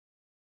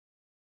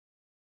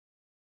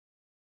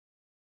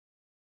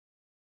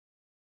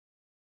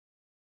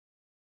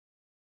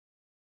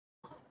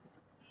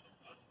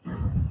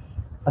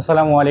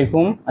আসসালামু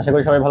আলাইকুম, আশা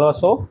করি সবাই ভালো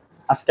আছো।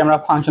 আজকে আমরা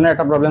ফাংশনের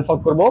একটা প্রবলেম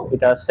সলভ করব।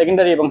 এটা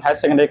সেকেন্ডারি এবং হায়ার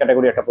সেকেন্ডারি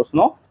ক্যাটাগরি একটা প্রশ্ন।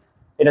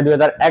 এটা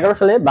 2011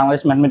 সালে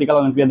বাংলাদেশ ম্যাথমেটিক্যাল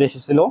অলিম্পিয়াডে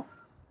এসেছিল।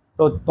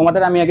 তো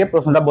তোমাদের আমি আগে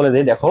প্রশ্নটা বলে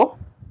দিই। দেখো,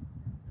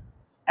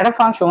 একটা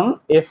function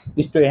f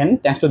is to n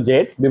tends to z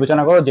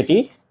বিবেচনা করো যেটি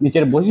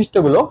নিচের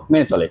বৈশিষ্ট্যগুলো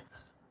মেনে চলে।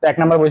 তো এক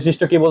নম্বর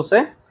বৈশিষ্ট্য কি বলছে?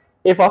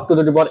 f of 2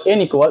 to the power n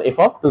equal f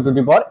of 2 to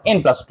the power n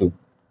plus 2।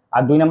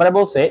 আর দুই নম্বরে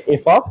বলছে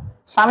f of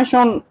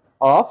summation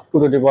of 2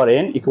 to the power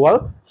n equal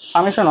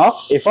summation of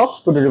f of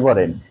 2 to the power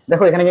n।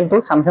 দেখো এখানে কিন্তু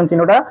summation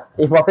চিহ্নটা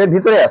f of এর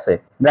ভিতরে আছে,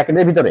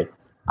 ব্র্যাকেটের ভিতরে।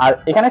 আর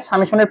এখানে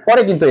সামেশনের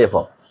পরে কিন্তু f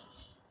of,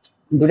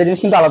 দুইটা জিনিস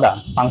কিন্তু আলাদা।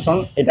 ফাংশন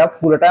এটা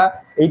পুরোটা,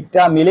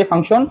 এইটা মিলে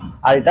ফাংশন,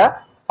 আর এটা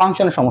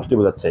ফাংশনের সমষ্টি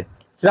বোঝাচ্ছে।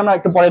 সেটা আমরা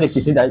একটু পরে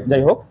দেখতেছি।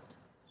 যাই হোক,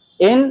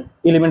 n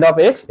এলিমেন্ট অফ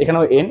x,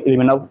 এখানেও n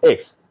এলিমেন্ট অফ x।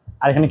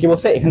 আর এখানে কি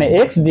বলছে? এখানে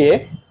x দিয়ে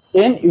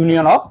n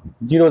ইউনিয়ন অফ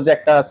জিরো যে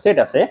একটা সেট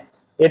আছে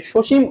এর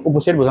সসীম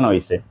উপসেট বোঝানো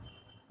হয়েছে।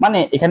 মানে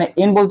এখানে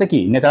n বলতে কি?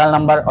 ন্যাচারাল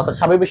নাম্বার অর্থাৎ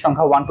স্বাভাবিক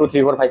সংখ্যা 1 2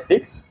 3 4 5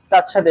 6,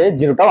 তার সাথে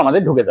জিরোটাও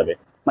আমাদের ঢুকে যাবে।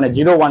 মানে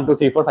 0 1 2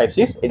 3 4 5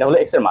 6 এটা হলো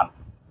x এর মান।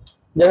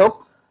 যাই হোক,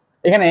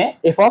 এখানে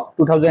f of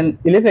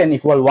 2011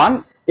 ইকুয়াল 1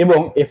 এবং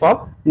f of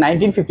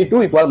 1952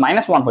 ইকুয়াল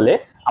 -1 হলে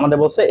আমাদের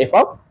বলছে f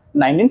of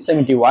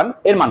 1971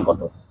 এর মান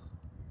কত।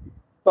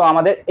 তো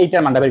আমাদের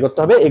এইটার মানটা বের করতে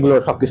হবে এগুলো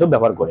সবকিছু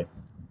ব্যবহার করে।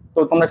 তো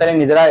তোমরা চাইলে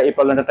নিজেরা এই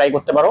প্রবলেমটা ট্রাই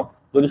করতে পারো।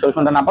 যদি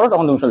সলিউশনটা না পারো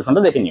তখন তুমি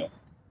সলিউশনটা দেখে নিও।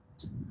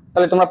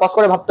 তাহলে তোমরা পজ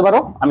করে ভাবতে পারো,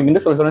 আমি কিন্তু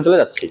সলিউশনে চলে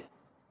যাচ্ছি।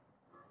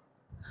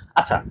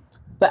 আচ্ছা,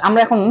 তো আমরা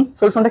এখন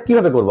সলিউশনটা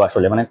কিভাবে করব?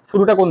 আসলে মানে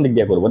শুরুটা কোন দিক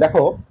দিয়ে করব?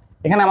 দেখো,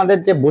 এখানে আমাদের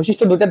যে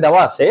বৈশিষ্ট্য দুইটা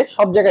দেওয়া আছে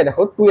সব জায়গায়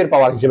দেখো 2 এর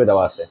পাওয়ার হিসেবে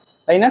দেওয়া আছে,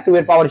 তাই না? 2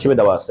 এর পাওয়ার হিসেবে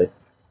দেওয়া আছে।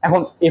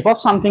 এখন f অফ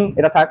সামথিং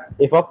এটা থাক,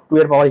 f অফ 2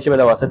 এর পাওয়ার হিসেবে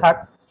দেওয়া আছে থাক,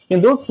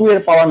 কিন্তু 2 এর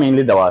পাওয়ার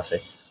মেইনলি দেওয়া আছে।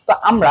 তো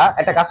আমরা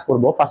একটা কাজ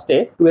করব, ফার্স্টে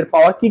 2 এর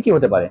পাওয়ার কি কি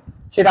হতে পারে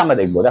সেটা আমরা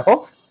দেখব। দেখো,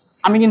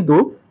 আমি কিন্তু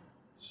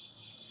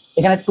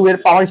এখানে 2 এর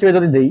পাওয়ার হিসেবে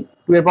যদি দেই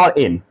 2 এর পাওয়ার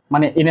n,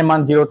 মানে n এর মান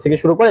 0 থেকে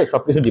শুরু করে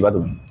সবকিছু দিবা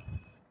তুমি।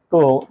 তো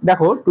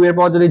দেখো 2 এর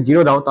পাওয়ার যদি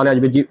 0 দাও তাহলে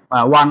আসবে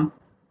 1,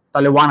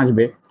 তাহলে 1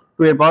 আসবে।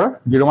 2 এর পাওয়ার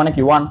 0 মানে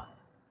কি 1।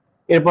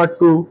 এরপর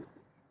 2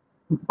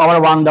 পাওয়ার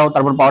 1 দাও,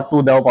 তারপর পাওয়ার 2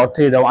 দাও, পাওয়ার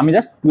 3 দাও। আমি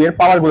জাস্ট 2 এর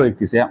পাওয়ার গুলো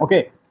লিখতেছি, ওকে?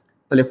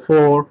 তাহলে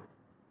 4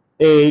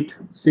 8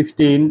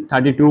 16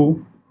 32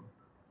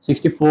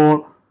 64,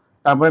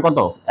 তারপরে কত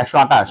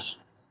 128,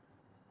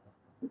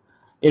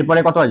 এরপরে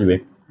কত আসবে?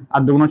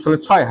 আর দুগুণ হলো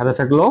 6, হাতে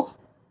থাকলো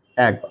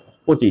 1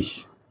 25।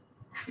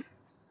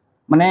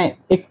 মানে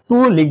একটু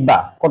লিখবা,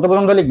 কত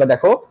পর্যন্ত লিখবা?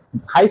 দেখো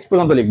হাইস্ট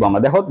পর্যন্ত লিখবো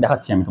আমরা। দেখো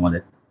দেখাচ্ছি আমি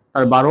তোমাদের।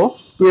 আর 12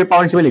 2 এর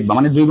পাওয়ার হিসেবে লিখবা,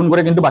 মানে 2 গুণ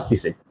করে কিন্তু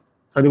বাড়তিছে।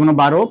 6 দুগুণ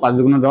 12, 5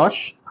 দুগুণ 10,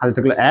 হাতে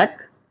থাকলো 1,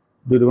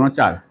 2 দুগুণ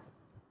 4,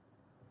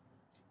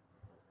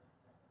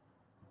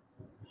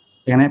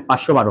 এখানে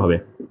 512 হবে,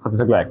 হাতে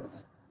থাকলো 1।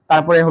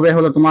 তারপরে হবে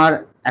হলো তোমার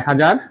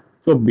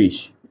 1024,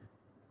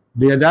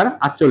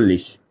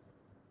 2048।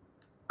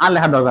 আর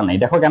লেখার দরকার নেই।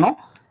 দেখো কেন?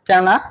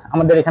 কেননা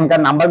আমাদের এখানকার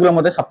নাম্বারগুলোর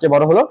মধ্যে সবচেয়ে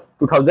বড় হলো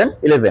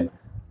 2011।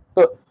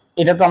 তো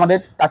এটা তো আমাদের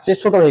তার চেয়ে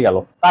ছোট হয়ে গেল,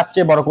 তার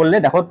চেয়ে বড় করলে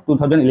দেখো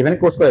 2011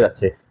 ক্রস করে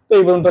যাচ্ছে। তো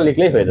এই পর্যন্ত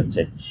লিখলেই হয়ে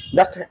যাচ্ছে।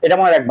 জাস্ট এটা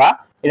মনে রাখবা,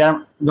 এটার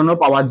জন্য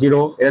পাওয়ার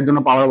 0, এটার জন্য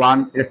পাওয়ার 1,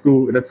 এটা 2,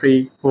 এটা 3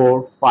 4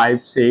 5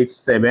 6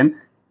 7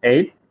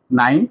 8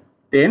 9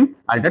 10,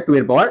 আর এটা 2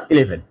 এর পাওয়ার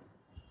 11।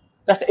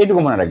 জাস্ট এইটুকু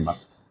মনে রাখবা।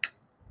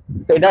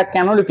 তো এটা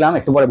কেন লিখলাম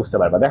একটু পরে বুঝতে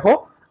পারবা। দেখো,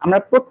 আমরা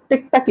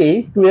প্রত্যেকটাকেই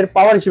 2 এর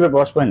পাওয়ার হিসেবে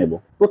প্রকাশ করে নেব।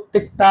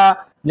 প্রত্যেকটা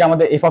যে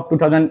আমাদের f of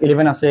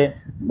 2011 আছে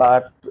বা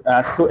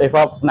f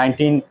of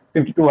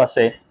 1952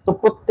 আছে, তো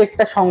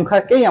প্রত্যেকটা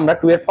সংখ্যাকেই আমরা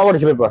 2 এর পাওয়ার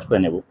হিসেবে প্রকাশ করে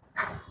নেব।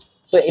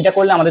 তো এটা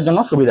করলে আমাদের জন্য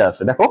সুবিধা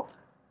আছে। দেখো,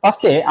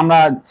 ফার্স্টে আমরা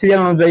সিরিয়াল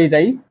অনুযায়ী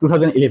যাই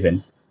 2011।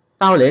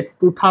 তাহলে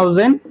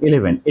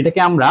 2011 এটাকে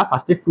আমরা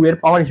ফার্স্টে 2 এর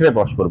পাওয়ার হিসেবে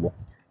প্রকাশ করব।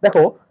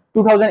 দেখো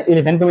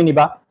 2011 তুমি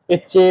নিবা,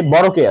 এর চেয়ে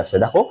বড় কে আছে?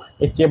 দেখো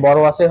এর চেয়ে বড়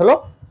আছে হলো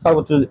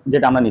সর্বোচ্চ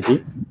যেটা আমরা নিছি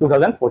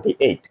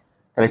 2048।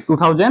 তাহলে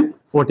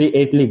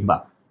 2048 লিখবা।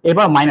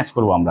 এবার মাইনাস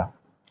করব আমরা,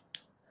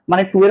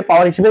 মানে 2 এর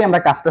পাওয়ার হিসেবে আমরা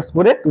কাজ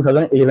করে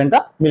 2011টা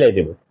মিলাই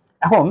দেব।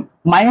 এখন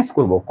মাইনাস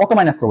করব, কত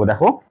মাইনাস করব?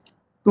 দেখো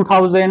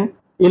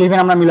 2011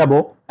 আমরা মিলাবো,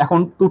 এখন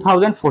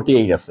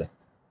 2048 আছে।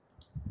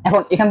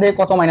 এখন এখান থেকে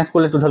কত মাইনাস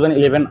করলে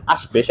 2011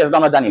 আসবে সেটা তো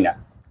আমরা জানি না।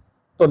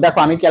 তো দেখো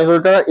আমি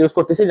ক্যালকুলেটর ইউজ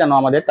করতেছি যেন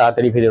আমাদের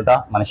তাড়াতাড়ি ভিডিওটা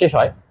মানে শেষ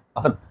হয়,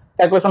 অর্থাৎ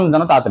ক্যালকুলেশন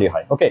যেন তাড়াতাড়ি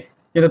হয়, ওকে?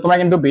 কিন্তু তোমরা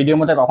কিন্তু ভিডিওর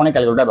মধ্যে কখনোই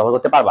ক্যালকুলেটর ব্যবহার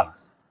করতে পারবা না।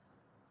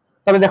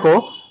 তবে দেখো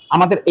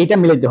আমাদের এইটা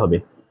মিলাইতে হবে।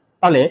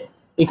 তাহলে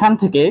এখান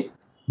থেকে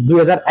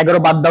 2011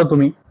 বাদ দাও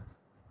তুমি।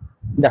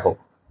 দেখো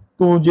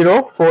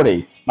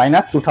 2048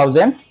 মাইনাস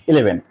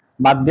 2011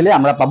 বাদ দিলে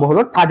আমরা পাবো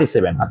হলো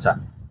 37। আচ্ছা,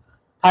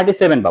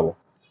 37 পাবো।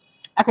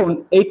 এখন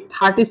এই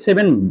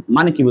 37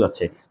 মানে কি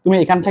বোঝাচ্ছে? তুমি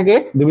এখান থেকে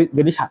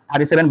যদি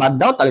 37 বাদ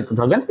দাও তাহলে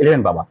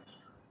 2011 পাবা।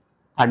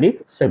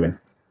 37,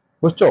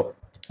 বুঝছো?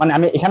 মানে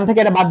আমি এখান থেকে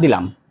এটা বাদ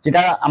দিলাম,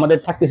 যেটা আমাদের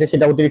থাকতেছে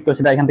সেটা অতিরিক্ত,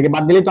 সেটা এখান থেকে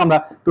বাদ দিলেই তো আমরা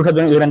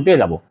 2011 পেয়ে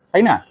যাবো,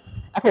 তাই না?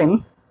 এখন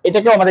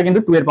এটাকেও আমাদের কিন্তু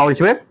 2 এর পাওয়ার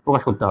হিসেবে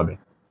প্রকাশ করতে হবে।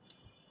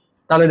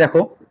 তাহলে দেখো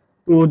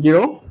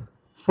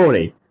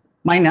 2048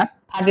 মাইনাস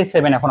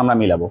 37 এখন আমরা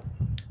মিলাবো,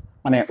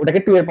 মানে ওটাকে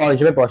 2 এর পাওয়ার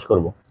হিসেবে প্রকাশ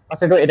করবো।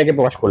 ফার্স্টে এটাকে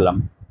প্রকাশ করলাম,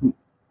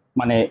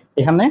 মানে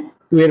এখানে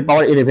 2 এর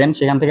পাওয়ার 11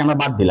 সেখান থেকে আমরা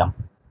বাদ দিলাম।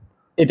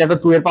 এটা তো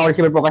 2 এর পাওয়ার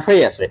হিসেবে প্রকাশ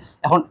হয়ে আছে।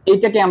 এখন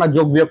এইটাকে আমরা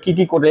যোগ বিয়োগ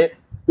কি করে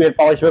 2 এর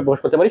পাওয়ার হিসেবে প্রকাশ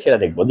করতে পারি সেটা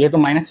দেখবো। যেহেতু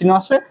মাইনাস চিহ্ন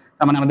আছে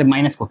তার মানে আমাদের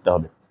মাইনাস করতে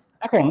হবে।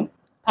 এখন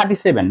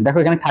 37, দেখো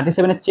এখানে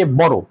 37 এর চেয়ে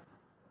বড়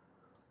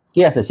কি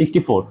আছে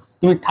 64।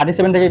 তুমি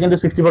 37 থেকে কিন্তু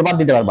 64 বাদ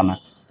দিতে পারবা না,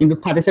 কিন্তু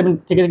 37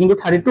 থেকে কিন্তু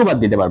 32 বাদ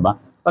দিতে পারবা।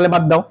 তাহলে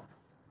বাদ দাও,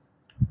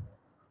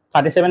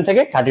 37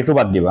 থেকে 32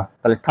 বাদ দিবা,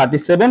 তাহলে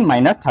 37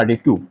 মাইনাস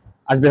 32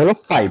 আসবে হলো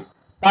 5।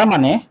 তার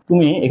মানে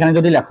তুমি এখানে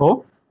যদি লেখো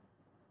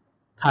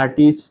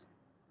 32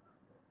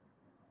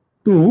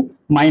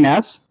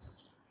 মাইনাস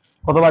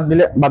কত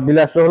বাদ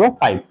দিলে আসলে হলো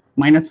 5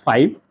 মাইনাস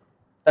 5,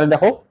 তাহলে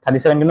দেখো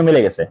 37 কিন্তু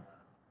মিলে গেছে।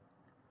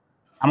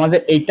 আমাদের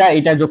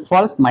এইটা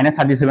যোগফল মাইনাস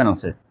 37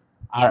 আছে,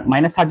 আর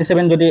মাইনাস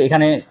 37 যদি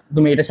এখানে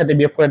তুমি এটার সাথে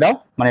বিয়োগ করে দাও,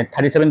 মানে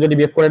 37 যদি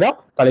বিয়োগ করে দাও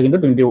তাহলে কিন্তু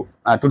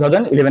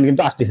 2011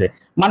 কিন্তু আসতেছে।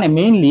 মানে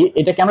মেইনলি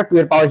এটাকে আমরা 2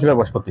 এর পাওয়ার হিসেবে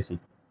প্রকাশ করতেছি।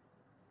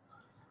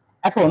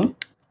 এখন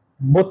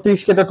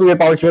 32 কে তো 2 এর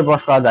পাওয়ার হিসেবে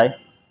প্রকাশ করা যায়,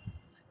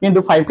 কিন্তু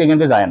 5 কে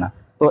কিন্তু যায় না।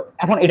 তো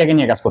এখন এটাকে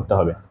নিয়ে কাজ করতে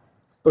হবে।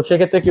 তো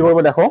সেক্ষেত্রে কি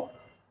করবো দেখো,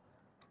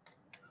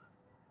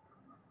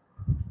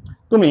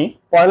 তুমি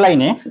পরের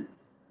লাইনে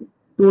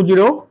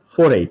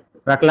 2048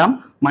 রাখলাম,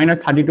 মাইনাস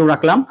 32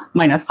 রাখলাম,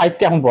 মাইনাস 5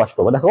 কে এখন প্রকাশ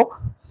করবো। দেখো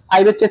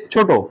 5 এর চেয়ে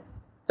ছোট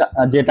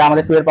যেটা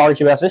আমাদের 2 এর পাওয়ার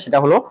হিসেবে আছে সেটা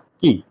হলো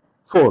কি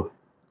 4।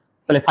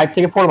 তাহলে 5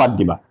 থেকে 4 বাদ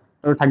দিবা,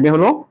 তাহলে থাকবে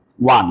হলো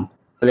 1।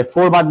 তাহলে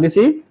 4 বাদ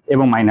দিছি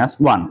এবং মাইনাস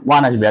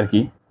 1 আসবে আর কি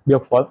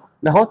বিয়োগফল।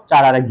 দেখো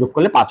 4 আর 1 যোগ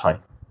করলে 5 হয়।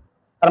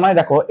 তার মানে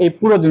দেখো এই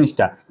পুরো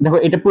জিনিসটা, দেখো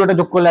এটা পুরোটা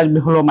যোগ করলে আসবে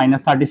হলো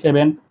মাইনাস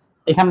 37,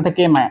 এখান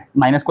থেকে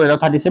মাইনাস করে দাও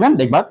 37,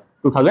 দেখবা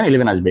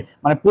 2011 আসবে।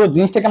 মানে পুরো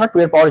জিনিসটাকে আমরা 2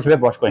 এর পাওয়ার হিসেবে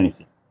প্রকাশ করে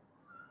নিছি।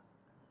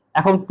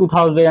 এখন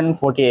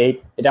 2048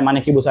 এটা মানে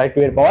কি বোঝায় 2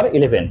 এর পাওয়ার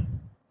 11।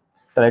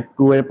 তাহলে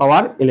 2 এর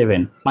পাওয়ার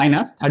 11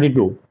 মাইনাস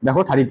 32, দেখো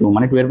 32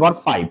 মানে 2 এর পাওয়ার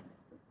 5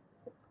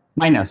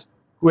 মাইনাস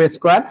 2 এর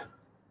স্কয়ার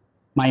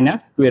মাইনাস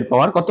 2 এর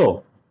পাওয়ার কত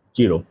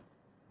 0।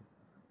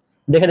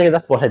 দেখে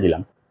জাস্ট বসাই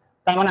দিলাম।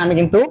 তার মানে আমি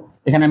কিন্তু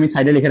এখানে আমি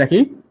সাইডে লিখে রাখি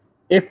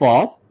f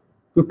অফ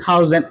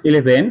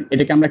 2011,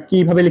 এটাকে আমরা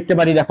কিভাবে লিখতে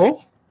পারি দেখো,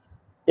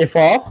 f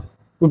of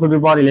 2 to the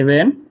power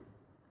 11,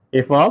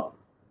 f of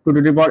 2 to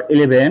the power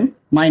 11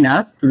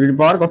 minus 2 to the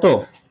পাওয়ার কত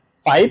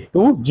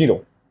 520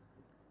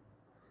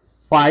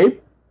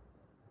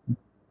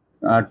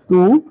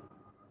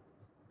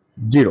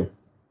 520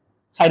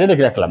 সাইডে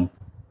লিখে রাখলাম।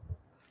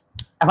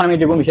 এখন আমি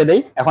এটুকু মিশিয়ে দেই।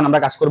 এখন আমরা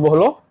কাজ করব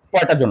হলো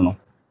পরেরটার জন্য,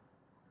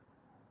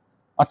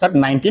 অর্থাৎ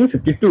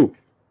 1952।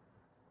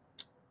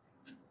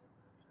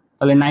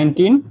 তাহলে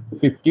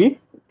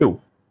 1952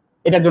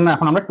 এটার জন্য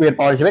এখন আমরা 2 এর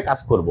পাওয়ার হিসেবে কাজ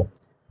করব।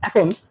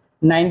 এখন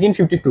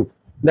 1952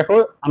 দেখো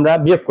আমরা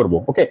বিয়োগ করব।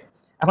 ওকে,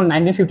 এখন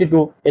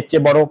 1952 এর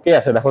চেয়ে বড় কে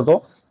আছে দেখো তো।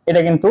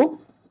 এটা কিন্তু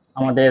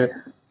আমাদের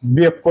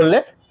বিয়োগ করলে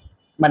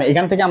মানে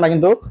এখান থেকে আমরা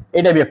কিন্তু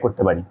এটা বিয়োগ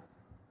করতে পারি,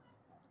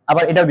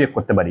 আবার এটাও বিয়োগ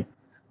করতে পারি।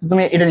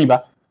 তুমি এটা নিবা,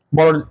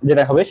 বড়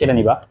যেটা হবে সেটা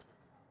নিবা।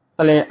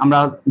 তাহলে আমরা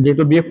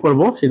যেহেতু বিয়োগ করব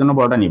সেজন্য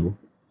বড়টা নিব।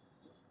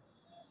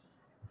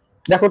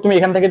 দেখো তুমি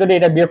এখান থেকে যদি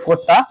এটা বিয়োগ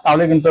করতা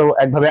তাহলে কিন্তু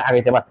একভাবে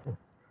আগাইতে পারতো,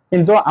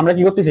 কিন্তু আমরা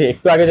কি করতেছি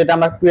একটু আগে যেটা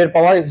আমরা 2 এর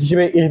পাওয়ার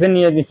হিসেবে 11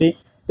 নিয়ে নিছি,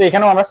 তো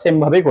এখানেও আমরা সেম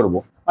ভাবেই করব।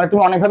 মানে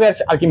তুমি অনেকভাবে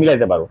আর কি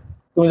মিলাইতে পারো।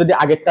 তুমি যদি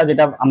আগেরটা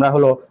যেটা আমরা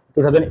হলো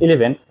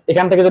 2011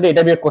 এখান থেকে যদি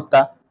এটা বিয়োগ করতা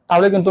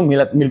তাহলে কিন্তু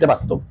মিলতে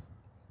পারতো।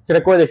 সেটা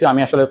করে দেখি,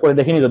 আমি আসলে করে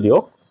দেখিনি, যদিও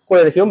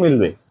করে দেখিও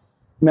মিলবে,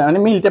 মানে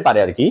মিলতে পারে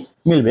আর কি,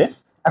 মিলবে।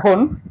 এখন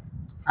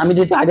আমি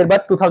যেহেতু আগের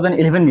বার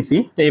 2011 নিছি,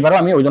 তো এবারও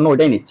আমি ওই জন্য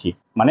ওইটাই নিচ্ছি,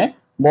 মানে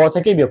বড়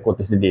থেকেই বিয়োগ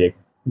করতেছি ডিরেক্ট,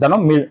 যেন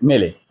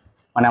মেলে,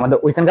 মানে আমাদের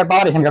ওইখানকার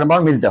পাওয়ার এখানকার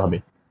পাওয়ার মিলতে হবে।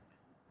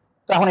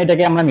 তো এখন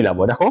এটাকে আমরা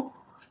মিলাবো। দেখো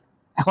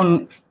এখন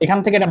এখান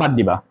থেকে এটা বাদ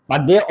দিবা,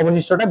 বাদ দিয়ে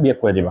অবশিষ্টটা বিয়োগ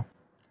করে দিবা,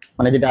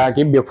 মানে যেটা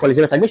কি বিয়োগফল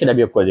হিসেবে থাকবে সেটা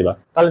বিয়োগ করে দিবা,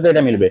 তাহলে তো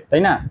এটা মিলবে,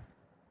 তাই না?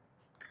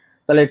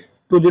 তাহলে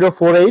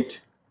 2048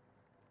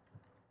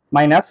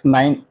 মাইনাস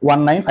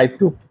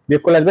 1952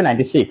 বিয়োগ করলে আসবে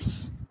 96।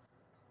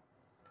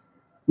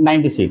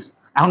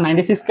 এখন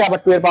 96 কে আবার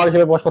 2 এর পাওয়ার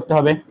হিসেবে প্রকাশ করতে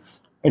হবে।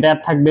 এটা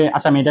থাকবে,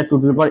 আচ্ছা আমি এটা 2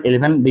 টু দি পাওয়ার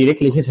 11 ডাইরেক্ট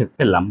লিখে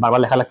ফেললাম, বারবার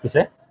লেখা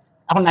লাগতেছে।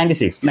 এখন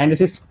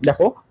 96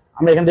 দেখো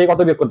আমরা এখান থেকে কত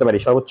বিয়োগ করতে পারি,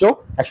 সর্বোচ্চ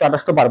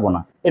 128 তো পারবো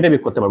না, এটা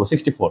বিয়োগ করতে পারবো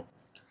 64।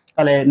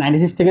 তাহলে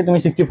 96 থেকে তুমি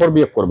 64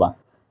 বিয়োগ করবা,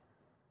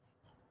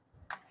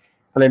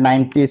 তাহলে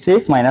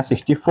 96 মাইনাস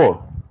 64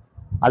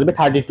 আসবে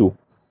 32।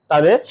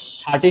 তাহলে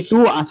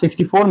 32 আর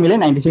 64 মিলে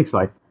 96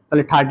 হয়।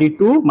 তাহলে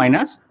 32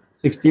 মাইনাস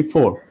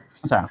 64,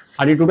 আচ্ছা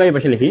 32টাই এই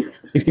পাশে লিখি,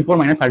 64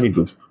 মাইনাস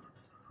 32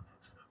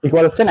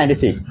 ইকুয়াল হচ্ছে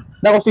 96।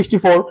 দেখো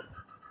 64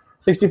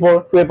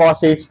 2 এর পাওয়ার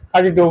 6,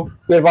 32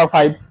 2 এর পাওয়ার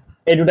 5,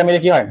 এই দুটো মিলে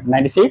কি হয়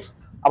 96।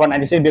 আবার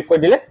 96 বিয়োগ করে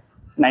দিলে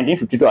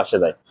 1952 আসে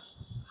যায়,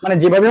 মানে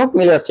যেভাবে হোক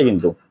মিলে যাচ্ছে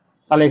কিন্তু।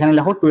 তাহলে এখানে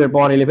লেখো 2 এর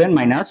পাওয়ার 11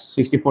 মাইনাস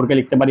 64 কে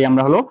লিখতে পারি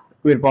আমরা হলো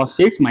 2 এর পাওয়ার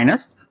 6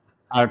 মাইনাস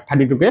আর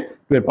 32 কে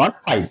 2 এর পাওয়ার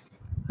 5।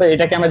 তো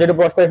এটাকে আমরা যেটা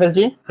প্রকাশ করে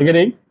ফেলছি লিখে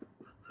দেই,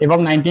 f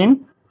of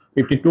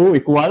 1952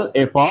 equal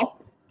f of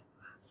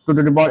 2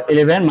 to the power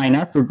 11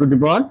 minus 2 to the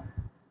power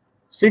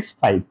 6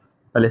 5।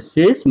 তাহলে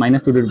 6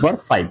 minus 2 to the power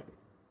 5।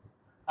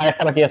 আর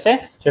একটা বাকি আছে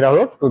সেটা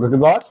হলো 2 to the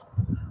power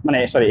মানে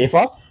সরি f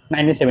of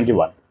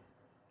 1971।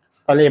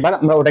 তাহলে এবার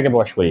আমরা ওটাকে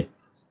প্রকাশ করি,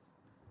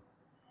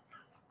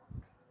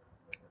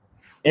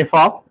 f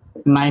of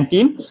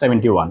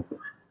 1971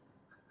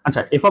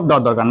 আচ্ছা এফ অফ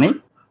দেওয়ার দরকার নেই,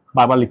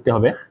 বারবার লিখতে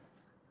হবে,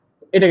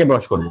 এটাকে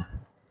প্রকাশ করব।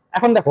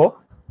 এখন দেখো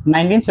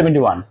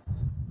 1971,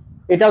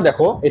 এটাও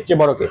দেখো এর চেয়ে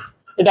বড় কে,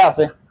 এটা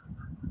আছে,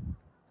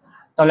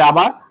 তাহলে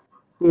আবার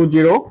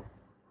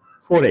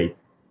 2048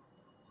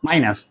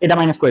 মাইনাস, এটা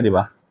মাইনাস করে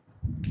দিবা,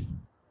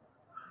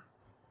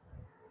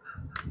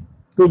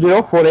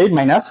 2048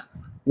 মাইনাস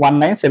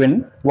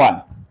 1971,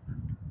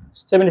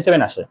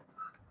 77 আসে।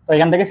 তো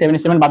এখান থেকে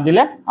 77 বাদ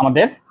দিলে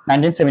আমাদের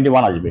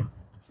 1971 আসবে।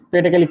 তো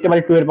এটাকে লিখতে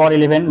পারি 2 এর পাওয়ার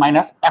 11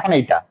 মাইনাস, এখন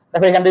এইটা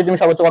দেখো এখান থেকে তুমি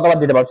সর্বোচ্চ কত বাদ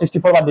দিতে পারো,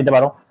 64 বাদ দিতে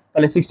পারো।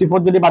 তাহলে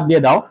 64 যদি বাদ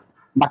দিয়ে দাও,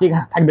 বাকি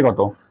থাকবে কত,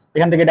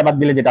 এখান থেকে এটা বাদ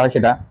দিলে যেটা হয়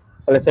সেটা,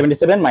 তাহলে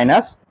 77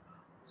 মাইনাস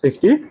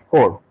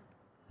 64,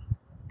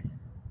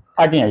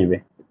 13 আসবে,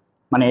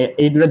 মানে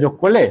এই দুটো যোগ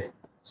করলে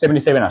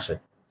 77 আসে।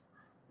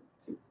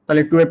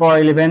 তাহলে 2 এর পাওয়ার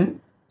 11,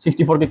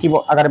 64 কে কি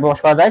আকারে প্রকাশ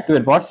করা যায়, 2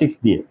 এর পাওয়ার 6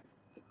 দিয়ে,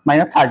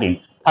 মাইনাস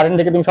 13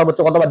 থেকে তুমি সর্বোচ্চ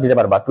কত বাদ দিতে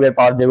পারবা, 2 এর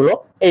পাওয়ার যেগুলো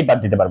 8 বাদ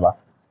দিতে পারবা।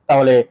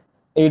 তাহলে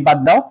 8 বাদ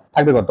দাও,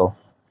 থাকবে কত,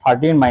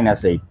 13 মাইনাস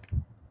 8,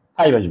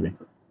 5 আসবে।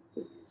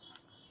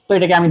 তো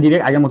এটাকে আমি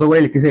ডিরেক্ট আগের মতো করে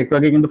লিখতেছি, একটু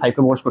আগে কিন্তু 5 কে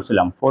প্রকাশ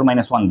করছিলাম 4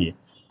 মাইনাস 1 দিয়ে।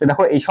 তো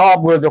দেখো এই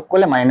সবগুলো যোগ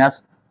করলে মাইনাস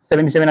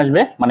 77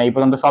 আসবে, মানে এই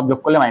পর্যন্ত সব যোগ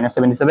করলে মাইনাস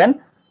 77।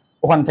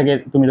 ওখান থেকে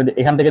তুমি যদি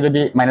এখান থেকে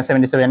যদি মাইনাস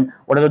 77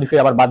 ওটা যদি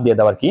ফিরে আবার বাদ দিয়ে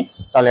দাও আর কি,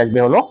 তাহলে আসবে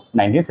হলো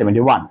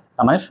 1971,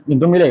 তার মানে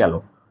কিন্তু মিলে গেল।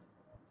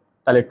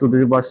 তাহলে 2 টু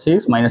দি পাওয়ার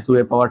 6 মাইনাস 2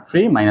 এর পাওয়ার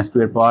 3 মাইনাস 2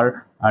 এর পাওয়ার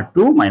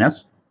 2 মাইনাস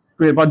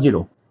 2 এর পাওয়ার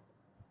 0।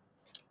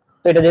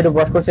 তো এটা যেহেতু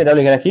প্রকাশ করছে এটাও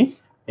লিখে রাখি,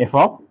 এফ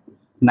অফ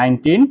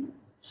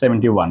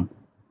 1971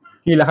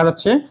 কি লেখা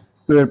যাচ্ছে,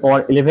 2 এর পাওয়ার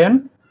 11,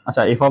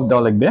 আচ্ছা এফ অফ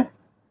দেওয়া লাগবে,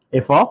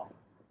 এফ অফ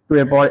 2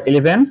 এর পাওয়ার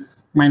 11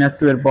 মাইনাস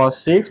 2 এর পাওয়ার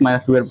 6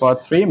 মাইনাস 2 এর পাওয়ার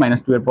 3 মাইনাস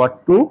 2 এর পাওয়ার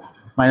 2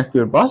 মাইনাস 2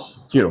 এর পাওয়ার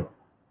 0।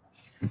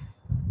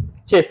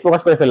 শেষ,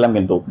 প্রকাশ করে ফেললাম।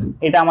 কিন্তু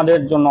এটা আমাদের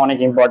জন্য অনেক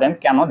ইম্পর্টেন্ট,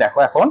 কেন দেখো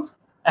এখন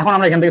এখন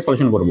আমরা এখান থেকে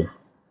সলিউশন করব।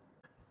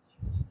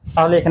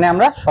 তাহলে এখানে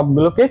আমরা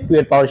সবগুলোকে 2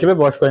 এর পাওয়ার হিসেবে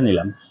প্রকাশ করে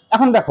নিলাম।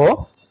 এখন দেখো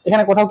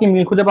এখানে কোথাও কি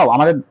মিল খুঁজে পাও,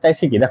 আমাদের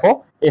চাইছি কি, দেখো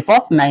এফ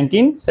অফ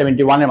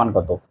 1971 এর মান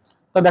কত।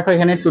 তো দেখো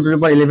এখানে 2 টু দি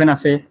পাওয়ার 11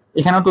 আছে,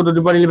 এখানেও 2 টু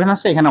দি পাওয়ার 11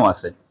 আছে, এখানেও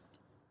আছে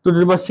 2 টু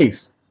দি পাওয়ার 6,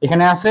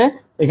 এখানে আছে,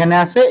 এখানে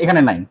আছে,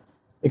 এখানে নাই,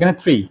 এখানে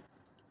 3,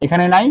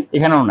 এখানে নাই,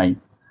 এখানেও নাই,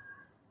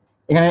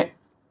 এখানে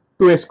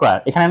 2 স্কয়ার,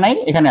 এখানে নাই,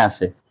 এখানে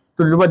আছে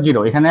 2 টু দি পাওয়ার 0,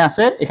 এখানে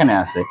আছে, এখানে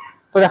আছে।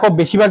 তো দেখো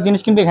বেশিরভাগ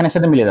জিনিস কিন্তু এখানের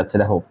সাথে মিলে যাচ্ছে,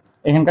 দেখো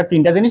এখানকার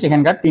 3টা জিনিস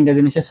এখানকার 3টা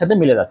জিনিসের সাথে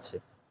মিলে যাচ্ছে।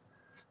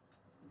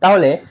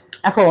 তাহলে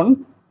এখন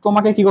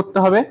তোমাকে কি করতে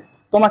হবে,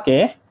 তোমাকে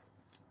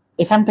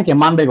এখান থেকে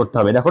মান বের করতে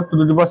হবে। দেখো 2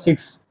 to the power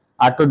 6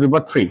 R 2 to the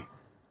পাওয়ার 3,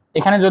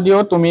 এখানে যদিও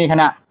তুমি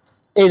এখানে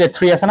এই যে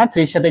 3 আছে না,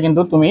 3 এর সাথে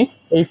কিন্তু তুমি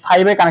এই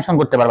 5 এর কানেকশন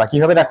করতে পারবা।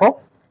 কিভাবে দেখো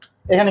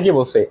এখানে কি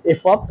বলছে,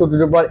 f of 2 to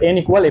the power n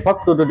equal f of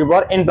 2 to the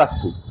power n plus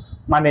 2,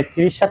 মানে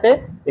 3 এর সাথে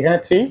এখানে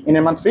 3 n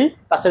এর মান 3,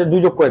 তার সাথে 2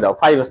 যোগ করে দাও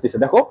 5 আসছে।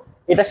 দেখো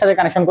এটার সাথে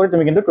কানেকশন করে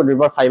তুমি কিন্তু 2 টু দি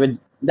পাওয়ার 5 এর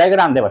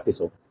জায়গাটা আনতে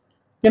পারতেছো,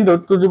 কিন্তু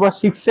 2 টু দি পাওয়ার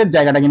 6 এর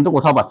জায়গাটা কিন্তু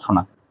কোথাও পাচ্ছ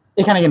না,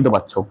 এখানে কিন্তু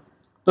পাচ্ছ।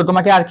 তো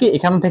তোমাকে আর কি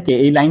এখান থেকে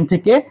এই লাইন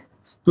থেকে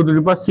 2 to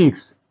the power 6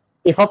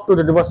 f of 2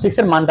 to the পাওয়ার 6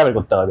 এর মানটা বের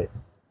করতে হবে,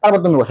 তারপর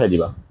তুমি বসাই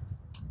দিবা।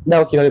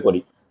 দেখো কিভাবে করি।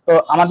 তো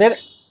আমাদের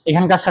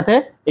এখানকার সাথে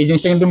এই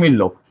জিনিসটা কিন্তু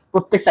মিললো,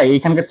 প্রত্যেকটা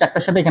এইখানকার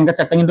 4টার সাথে এখানকার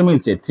 4টা কিন্তু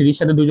মিলছে, 3 এর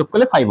সাথে 2 যোগ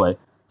করলে 5 হয়,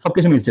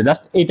 সবকিছু মিলছে,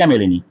 জাস্ট এইটা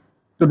মেলেনি,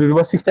 2 টু দি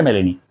পাওয়ার 6টা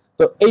মেলেনি।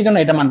 তো এই জন্য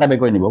এটা মানটা বের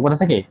করে নিব কোথা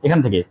থেকে, এখান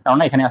থেকে, কারণ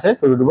এখানে আছে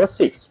 2 টু দি পাওয়ার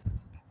 6।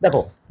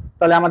 দেখো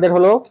তাহলে আমাদের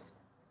হলো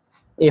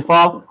f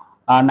অফ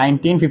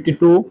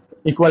 1952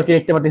 ইকুয়াল কি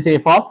লিখতে পারতেছি,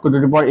 f of 2 to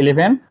the power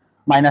 11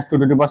 minus 2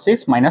 to the power 6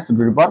 minus 2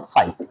 to the পাওয়ার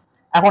 5।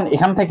 এখন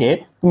এখান থেকে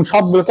তুমি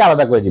সবগুলোকে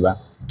আলাদা করে দিবা,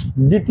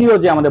 দ্বিতীয়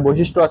যে আমাদের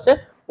বৈশিষ্ট্য আছে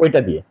ওইটা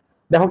দিয়ে।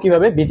 দেখো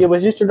কিভাবে, দ্বিতীয়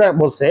বৈশিষ্ট্যটা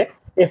বলছে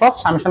f of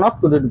summation of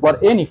 2 to the power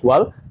n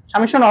equal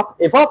summation of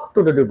f of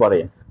 2 to the power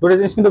n। দুটো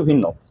জিনিস কিন্তু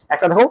ভিন্ন,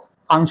 একটা দেখো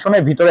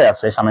ফাংশনের ভিতরে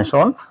আছে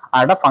সামেশন, আর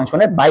একটা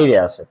ফাংশনের বাইরে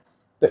আছে।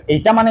 তো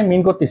এইটা মানে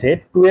মিন করতেছে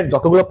 2 এর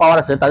যতগুলো পাওয়ার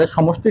আছে তাদের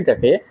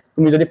সমষ্টিটাকে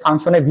তুমি যদি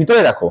ফাংশনের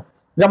ভিতরে রাখো,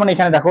 যেমন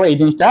এখানে দেখো এই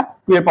জিনিসটা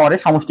 2 এর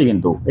পাওয়ারের সমষ্টি,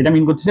 কিন্তু এটা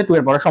মিন করতেছে 2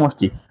 এর পাওয়ারের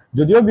সমষ্টি,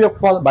 যদিও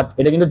বিয়োগফল, বাট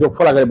এটা কিন্তু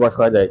যোগফল আকারে প্রকাশ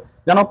করা যায়,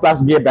 জানো প্লাস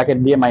দিয়ে ব্র্যাকেট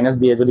দিয়ে মাইনাস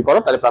দিয়ে যদি করো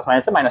তাহলে প্লাস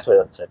মাইনাসে মাইনাস হয়ে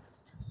যাচ্ছে,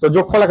 তো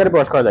যোগফল আকারে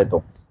প্রকাশ করা যায়। তো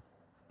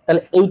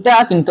তাহলে এইটা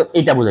কিন্তু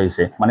এইটা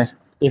বোঝাইছে, মানে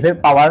এফ এর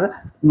পাওয়ার,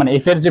 মানে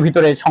এফ এর যে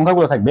ভিতরে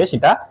সংখ্যাগুলো থাকবে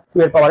সেটা 2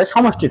 এর পাওয়ারের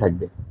সমষ্টি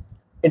থাকবে।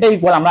 এটা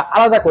ইকুয়াল আমরা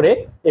আলাদা করে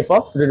f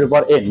of 2 to the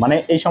power n, মানে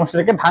এই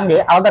সমষ্টিটাকে ভাঙে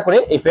আলাদা করে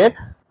f এর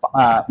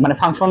মানে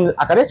ফাংশন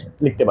আকারে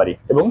লিখতে পারি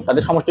এবং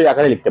তাদের সমষ্টির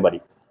আকারে লিখতে পারি।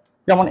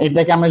 যেমন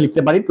এটাকে আমরা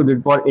লিখতে পারি 2 টু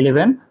দি পাওয়ার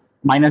 11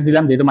 মাইনাস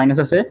দিলাম, যেহেতু মাইনাস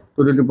আছে,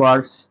 2 টু দি পাওয়ার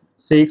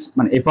 6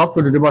 মানে f of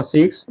 2 to the power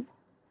 6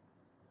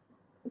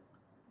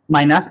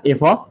 minus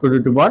f of 2 to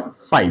the পাওয়ার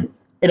 5,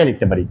 এটা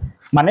লিখতে পারি,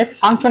 মানে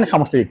ফাংশনের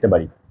সমষ্টি লিখতে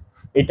পারি।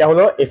 এটা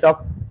হলো f অফ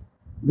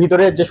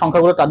ভিতরের যে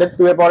সংখ্যাগুলো তাদের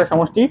 2 এর পাওয়ারের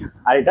সমষ্টি,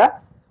 আর এটা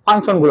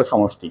ফাংশনগুলোর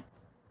সমষ্টি।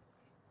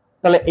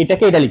 তাহলে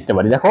এটাকে এটা লিখতে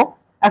পারি। দেখো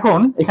এখন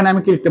এখানে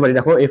আমি কি লিখতে পারি,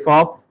 দেখো f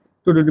of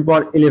 2 to the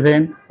power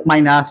 11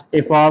 minus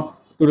f of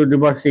 2 to the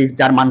পাওয়ার 6,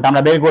 যার মানটা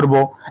আমরা বের করব।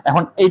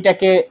 এখন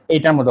এইটাকে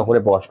এইটার মতো করে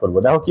প্রকাশ করব।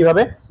 দেখো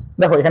কিভাবে,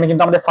 দেখো এখানে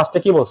কিন্তু আমাদের ফার্স্টে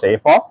কি বলছে,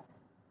 f অফ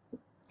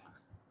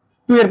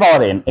 2 এর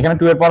পাওয়ার n, এখানে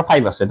 2 এর পাওয়ার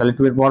 5 আছে, তাহলে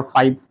 2 এর পাওয়ার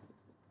 5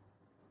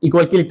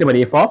 ইকুয়াল কি লিখতে পারি,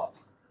 f অফ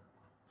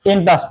n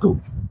প্লাস 2,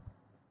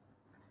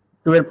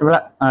 2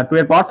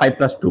 এর পাওয়ার 5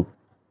 প্লাস 2,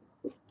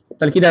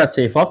 তাহলে কি দাঁড়াচ্ছে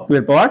এফ অফ 2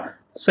 এর পাওয়ার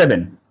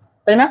 7,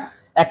 তাই না?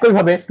 একই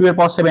ভাবে 2 এর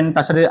পাওয়ার 7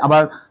 তার সাথে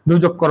আবার 2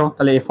 যোগ করো,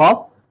 তাহলে এফ অফ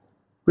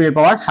 2 এর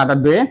পাওয়ার 7 আর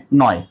 2 এ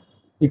 9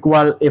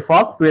 ইকুয়াল এফ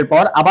অফ 2 এর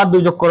পাওয়ার আবার 2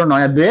 যোগ করো,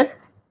 9 আর 2 এ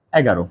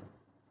 11,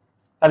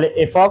 তাহলে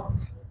এফ অফ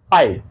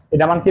 5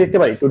 এটা মান কি লিখতে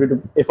পারি,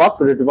 এফ অফ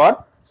 2 টু দি পাওয়ার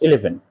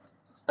 11,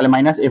 তাহলে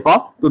minus F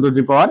of 2 to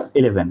the পাওয়ার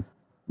 11।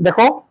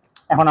 দেখো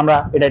এখন আমরা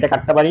এটা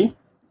কাটতে পারি,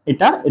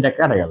 এটা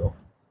কাটা গেল,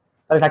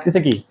 তাহলে থাকতেছে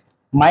কি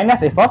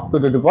minus F of 2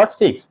 to the পাওয়ার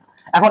 6।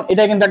 এখন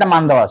এটা কিন্তু একটা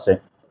মান দেওয়া আছে,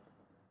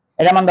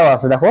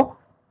 দেখো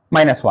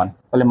 -1,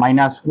 তাহলে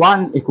 -1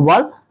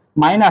 equal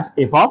minus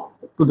F of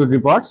 2 to the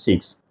পাওয়ার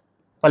 6,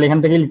 তাহলে এখান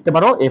থেকে লিখতে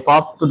পারো F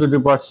of 2 to the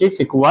power 6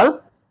 equal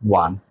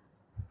 1।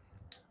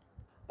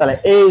 তাহলে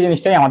এই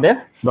জিনিসটাই আমাদের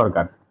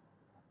দরকার,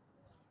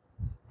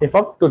 F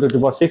of 2 to the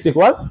power 6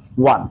 equal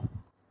 1।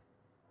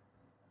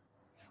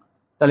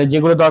 তাহলে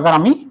যেগুলো দরকার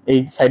আমি এই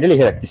সাইডে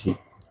লিখে রাখতেছি।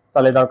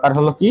 তাহলে দরকার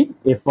হলো কি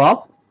এফ অফ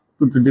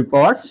 2 টু দি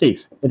পাওয়ার 6,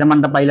 এটা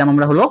মানটা পাইলাম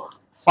আমরা হলো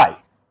 5,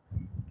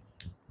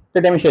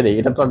 এটা আমি সেরে দেই,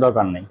 এটা তো আর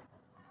দরকার নেই।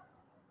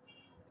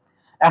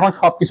 এখন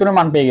সবকিছুর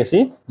মান পেয়ে গেছি,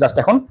 জাস্ট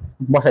এখন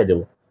বসাই দেব।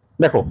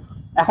 দেখো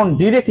এখন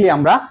ডিরেক্টলি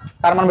আমরা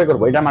কার মান বের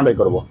করব, এটার মান বের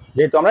করব,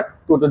 যেহেতু আমরা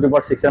 2 টু দি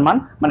পাওয়ার 6 এর মান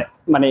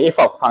মানে এফ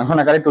অফ ফাংশন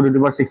আকারে 2 টু দি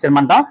পাওয়ার 6 এর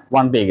মানটা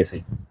 1 পেয়ে গেছি।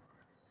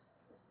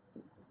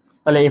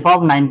 তাহলে এফ অফ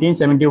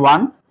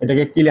 1971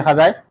 এটাকে কি লেখা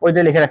যায়, ওই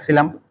যে লিখে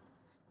রাখছিলাম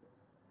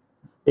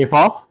F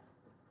of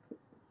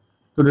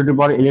 2 to the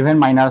power 11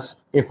 minus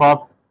F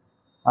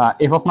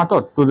of না তো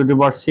 2 to the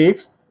power 6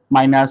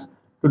 minus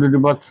 2 to the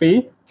power 3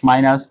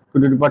 minus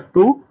 2 to the power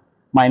 2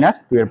 minus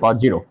 2 এর পাওয়ার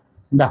 0।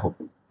 দেখো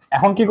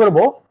এখন কি করব,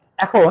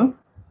 এখন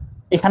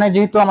এখানে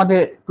যেহেতু আমাদের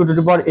 2 টু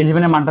দি পাওয়ার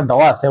 11 এর মানটা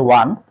দেওয়া আছে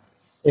 1,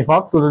 এফ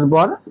অফ 2 টু দি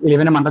পাওয়ার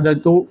 11 এর মানটা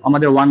যেহেতু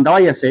আমাদের 1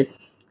 দেওয়াই আছে,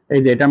 এই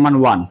যে এটার মান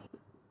 1,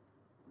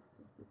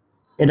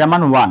 এটার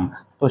মান 1,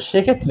 তো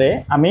সেক্ষেত্রে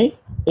আমি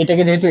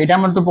এটাকে যেহেতু এটার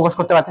মান তো প্রকাশ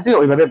করতে পারতেছি,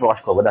 ওইভাবে প্রকাশ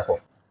করব। দেখো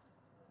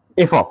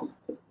এফ অফ,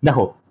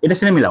 দেখো এটা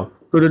সেটা মিলাও,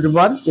 2 to the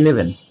power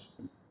 11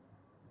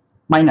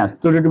 minus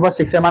 2 to the পাওয়ার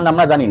 6 এর মান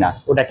আমরা জানি না,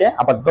 ওটাকে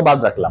আপাতত বাদ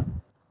রাখলাম।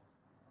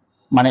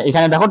 মানে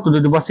এখানে দেখো 2 টু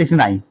দি পাওয়ার 6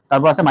 নাই,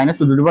 তারপর আছে minus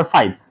 2 to the power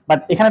 5, but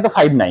এখানে তো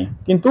 5 নাই,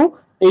 কিন্তু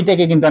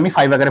এইটাকে কিন্তু আমি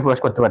 5 আকারে প্রকাশ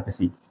করতে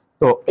পারতেছি।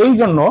 তো এই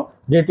জন্য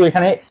যেহেতু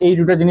এখানে এই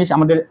দুটো জিনিস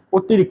আমাদের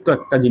অতিরিক্ত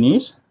একটা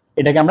জিনিস,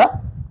 এটাকে আমরা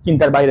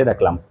চিন্তার বাইরে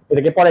রাখলাম,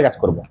 এটাকে পরে কাজ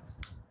করব।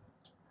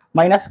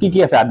 মাইনাস কি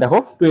আছে আর দেখো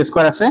 2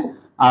 স্কয়ার আছে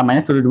আর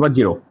মাইনাস 2 টু দি পাওয়ার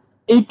 0,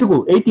 এইটুকু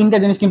এই তিনটা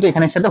জিনিস কিন্তু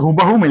এখানের সাথে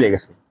হুবহু মিলে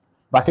গেছে,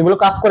 বাকিগুলো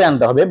কাজ করে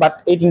আনতে হবে, বাট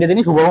এই তিনটা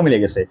জিনিস হুবহু মিলে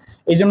গেছে।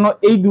 এই জন্য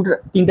এই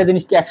তিনটা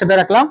জিনিসকে একসাথে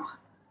রাখলাম,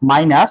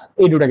 মাইনাস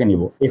এই দুটাকে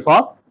নিব, F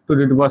of 2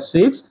 to the power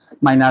 6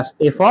 minus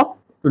F of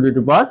 2 to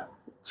the পাওয়ার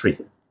 3।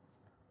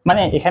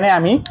 মানে এখানে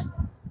আমি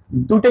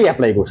দুটাই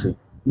অ্যাপ্লাই করছি,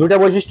 দুটা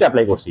বৈশিষ্ট্য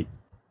অ্যাপ্লাই করছি।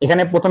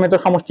 এখানে প্রথমে তো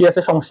সমষ্টি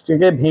আছে,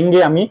 সমষ্টিকে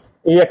ভেঙে আমি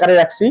এই আকারে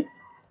রাখছি,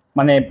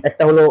 মানে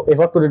একটা হলো F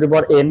of 2 to the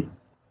power n,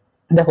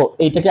 দেখো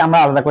এইটাকে আমরা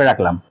আলাদা করে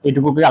রাখলাম,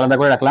 এইটুকুকে আলাদা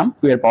করে রাখলাম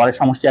 2 এর পাওয়ারের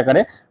সমষ্টি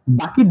আকারে,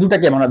 বাকি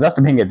দুটাকে আমরা জাস্ট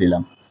ভেঙে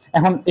দিলাম।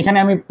 এখন এখানে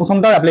আমি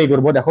প্রথমটাও অ্যাপ্লাই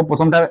করব, দেখো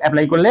প্রথমটা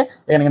অ্যাপ্লাই করলে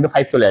এখানে কিন্তু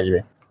 5 চলে আসবে।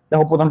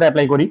 দেখো প্রথমটা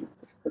অ্যাপ্লাই করি,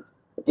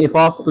 F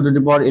of 2 to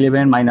the power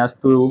 11 minus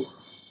 2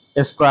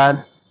 square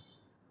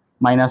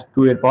minus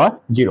 2 এর পাওয়ার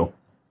 0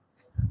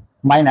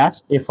 মাইনাস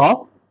এফ অফ,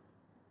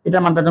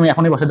 এটার মানটা তুমি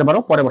এখনই বসাতে পারো,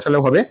 পরে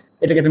বসালেও হবে,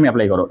 এটাকে তুমি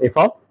অ্যাপ্লাই করো, এফ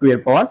অফ 2 এর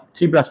পাওয়ার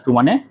 3 প্লাস 2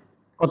 মানে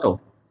কত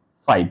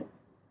 5।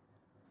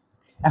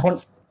 এখন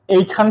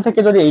এইখান থেকে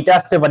যদি এইটা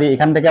আসতে পারি,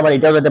 এখান থেকে আবার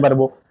এটাও যেতে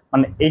পারবো,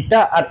 মানে এইটা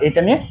আর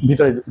এটা নিয়ে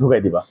ভিতরে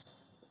ঢুকাই দিবা,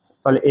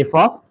 তাহলে F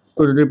of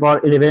 2 to the power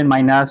 11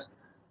 minus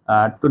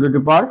 2 to the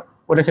পাওয়ার,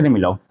 ওটার সাথে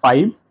মিলাও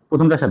 5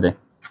 প্রথমটার সাথে,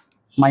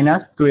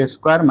 minus 2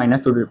 square minus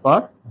 2 to the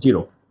পাওয়ার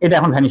 0, এটা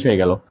এখন ভ্যানিশ হয়ে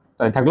গেল,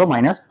 তাহলে থাকলো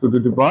মাইনাস 2 টু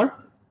দি পাওয়ার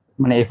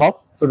মানে এফ অফ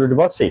 2 টু দি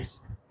পাওয়ার 6।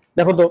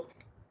 দেখো তো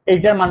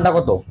এইটার মানটা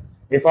কত,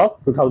 এফ অফ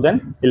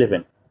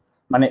 2011,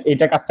 মানে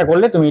এইটা কাজটা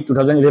করলে তুমি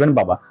 2011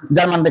 পাবা,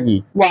 যার মানটা কি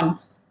 1,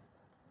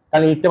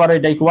 তাহলে লিখতে পারো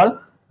এটা ইকুয়াল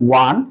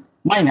 1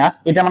 মাইনাস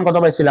এটার মান কত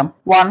পাইছিলাম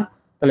 1,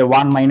 তাহলে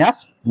 1 মাইনাস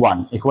 1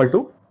 ইকুয়াল টু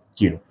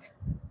 0।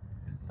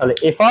 তাহলে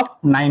এফ অফ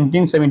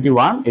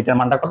 1971 এটার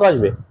মানটা কত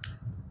আসবে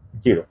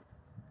 0।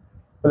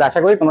 তাহলে আশা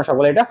করি তোমরা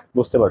সকলে এটা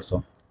বুঝতে পারছো।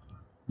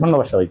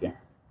 ধন্যবাদ সবাইকে।